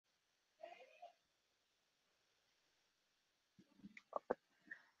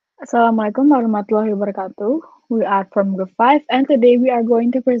Assalamualaikum warahmatullahi wabarakatuh. We are from Group 5 and today we are going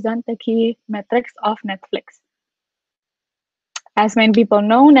to present the key metrics of Netflix. As many people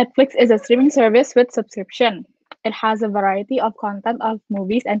know, Netflix is a streaming service with subscription. It has a variety of content of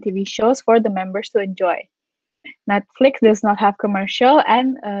movies and TV shows for the members to enjoy. Netflix does not have commercial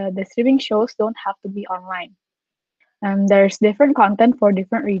and the streaming shows don't have to be online. There's different content for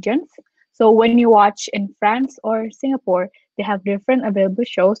different regions. So when you watch in France or Singapore, they have different available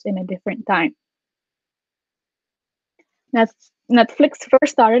shows in a different time. Netflix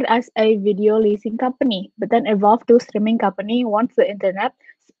first started as a video leasing company, but then evolved to streaming company once the internet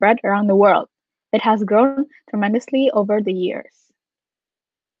spread around the world. It has grown tremendously over the years.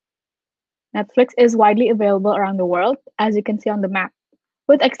 Netflix is widely available around the world, as you can see on the map,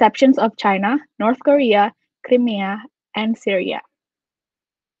 with exceptions of China, North Korea, Crimea, and Syria.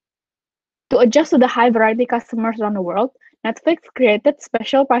 To adjust to the high variety customers around the world, Netflix created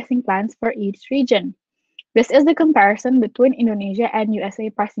special pricing plans for each region. This is the comparison between Indonesia and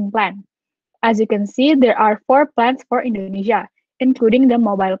USA pricing plan. As you can see, there are 4 plans for Indonesia, including the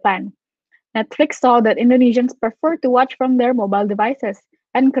mobile plan. Netflix saw that Indonesians prefer to watch from their mobile devices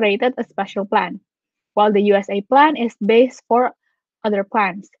and created a special plan. While the USA plan is based for other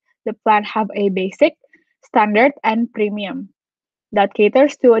plans. The plan have a basic, standard, and premium that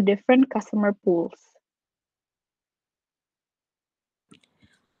caters to a different customer pools.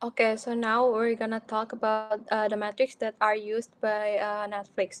 Okay, so now we're gonna talk about the metrics that are used by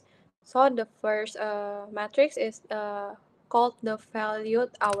Netflix. So the first matrix is called the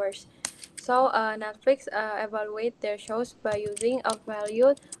valued hours. So Netflix evaluate their shows by using a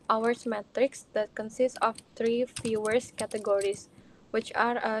valued hours matrix that consists of three viewers categories, which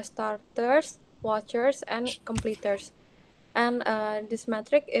are starters, watchers, and completers. And this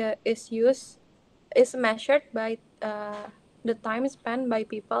metric is measured by the time spent by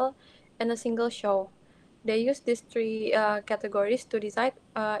people in a single show. They use these three categories to decide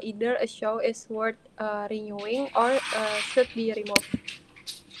either a show is worth renewing or should be removed.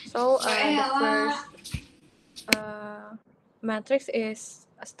 So the first uh, matrix is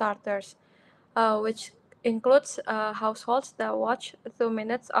starters, which includes households that watch 2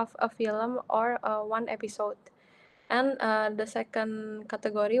 minutes of a film or one episode. And the second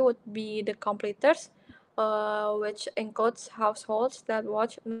category would be the completers, which includes households that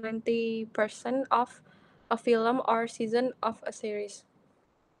watch 90% of a film or season of a series.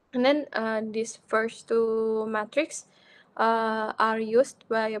 And then these first two metrics are used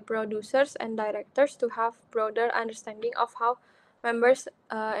by producers and directors to have broader understanding of how members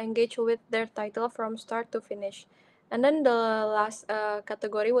engage with their title from start to finish. And then the last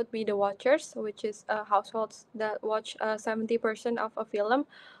category would be the watchers, which is households that watch 70% of a film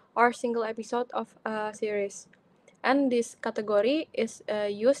or single episode of a series. And this category is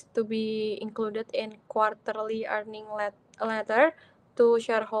used to be included in quarterly earning letter to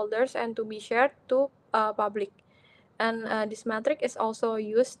shareholders and to be shared to public. And this metric is also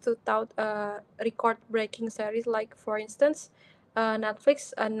used to tout record-breaking series, like for instance,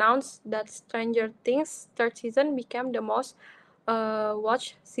 Netflix announced that Stranger Things third season became the most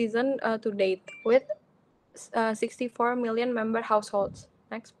watched season to date with 64 million member households.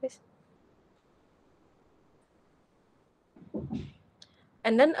 Next, please.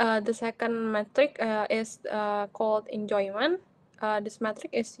 And then the second metric is called enjoyment. This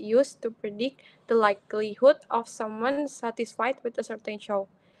metric is used to predict the likelihood of someone satisfied with a certain show.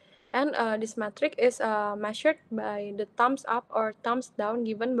 And this metric is measured by the thumbs up or thumbs down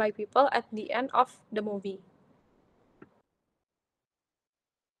given by people at the end of the movie.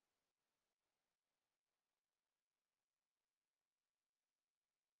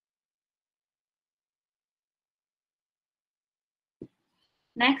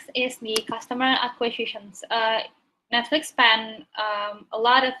 Next is the customer acquisitions. Netflix spend a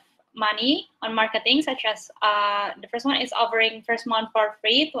lot of money on marketing, such as the first one is offering first month for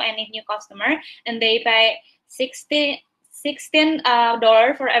free to any new customer, and they pay 16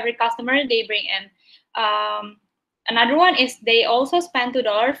 dollar for every customer they bring in. Another one is they also spend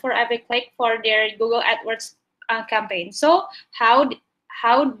 $2 for every click for their Google AdWords campaign. So how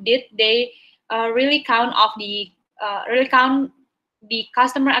did they really count the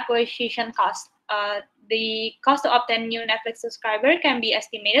customer acquisition cost? The cost to obtain new Netflix subscriber can be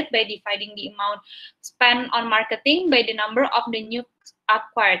estimated by dividing the amount spent on marketing by the number of the new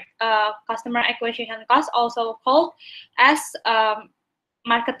acquired. Customer acquisition cost, also called as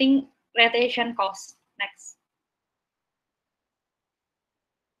marketing retention cost. Next.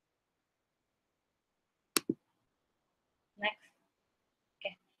 Next.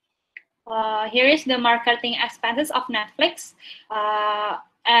 Okay. Here is the marketing expenses of Netflix.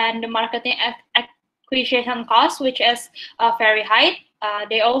 and the marketing acquisition cost, which is very high.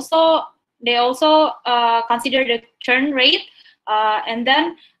 They also consider the churn rate, and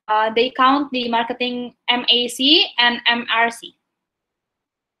then they count the marketing MAC and MRC.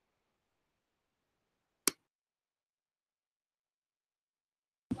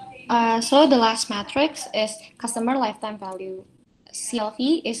 So the last matrix is customer lifetime value.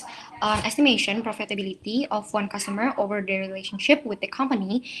 CLV is an estimation profitability of one customer over the relationship with the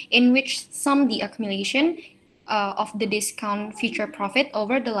company, in which sum the accumulation of the discount future profit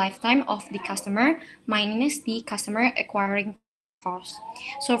over the lifetime of the customer minus the customer acquiring cost.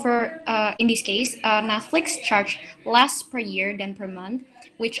 So for in this case, Netflix charge less per year than per month,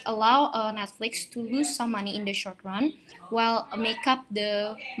 which allow Netflix to lose some money in the short run, while make up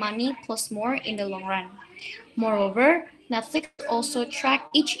the money plus more in the long run. Moreover, Netflix also track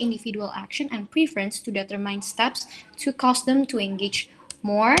each individual action and preference to determine steps to cause them to engage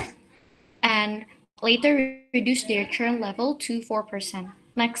more and later reduce their churn level to 4%.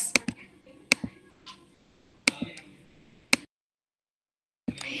 Next.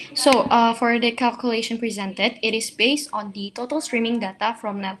 So, for the calculation presented, it is based on the total streaming data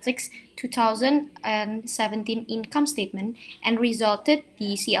from Netflix 2017 income statement and resulted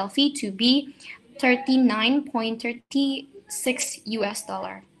the CLV to be 39.36 US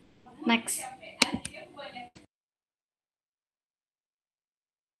dollar. Next.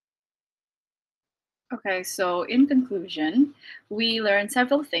 Okay, so in conclusion, we learned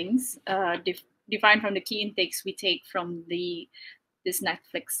several things defined from the key intakes we take from this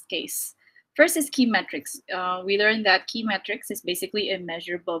Netflix case. First is key metrics. We learned that key metrics is basically a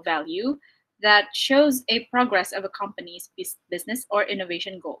measurable value that shows a progress of a company's business or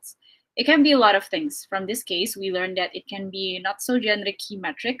innovation goals. It can be a lot of things. From this case, we learned that it can be not so generic key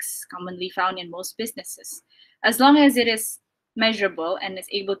metrics commonly found in most businesses. As long as it is measurable and is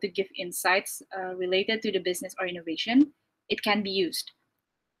able to give insights related to the business or innovation, it can be used.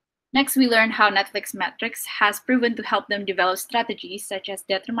 Next, we learned how Netflix Metrics has proven to help them develop strategies such as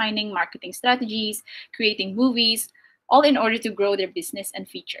determining marketing strategies, creating movies, all in order to grow their business and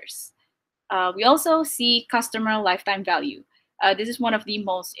features. We also see customer lifetime value. This is one of the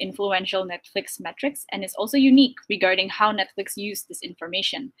most influential Netflix metrics and is also unique regarding how Netflix used this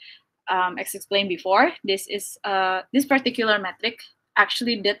information. As explained before, this particular metric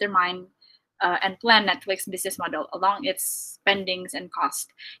actually determine and plan Netflix business model along its spendings and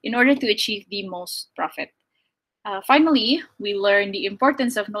cost in order to achieve the most profit. Finally, we learn the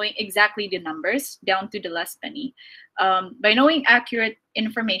importance of knowing exactly the numbers down to the last penny. By knowing accurate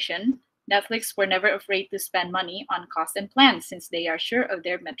information, Netflix were never afraid to spend money on cost and plans since they are sure of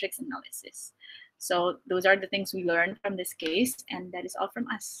their metrics analysis. So those are the things we learned from this case, and that is all from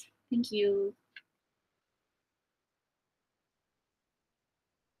us. Thank you.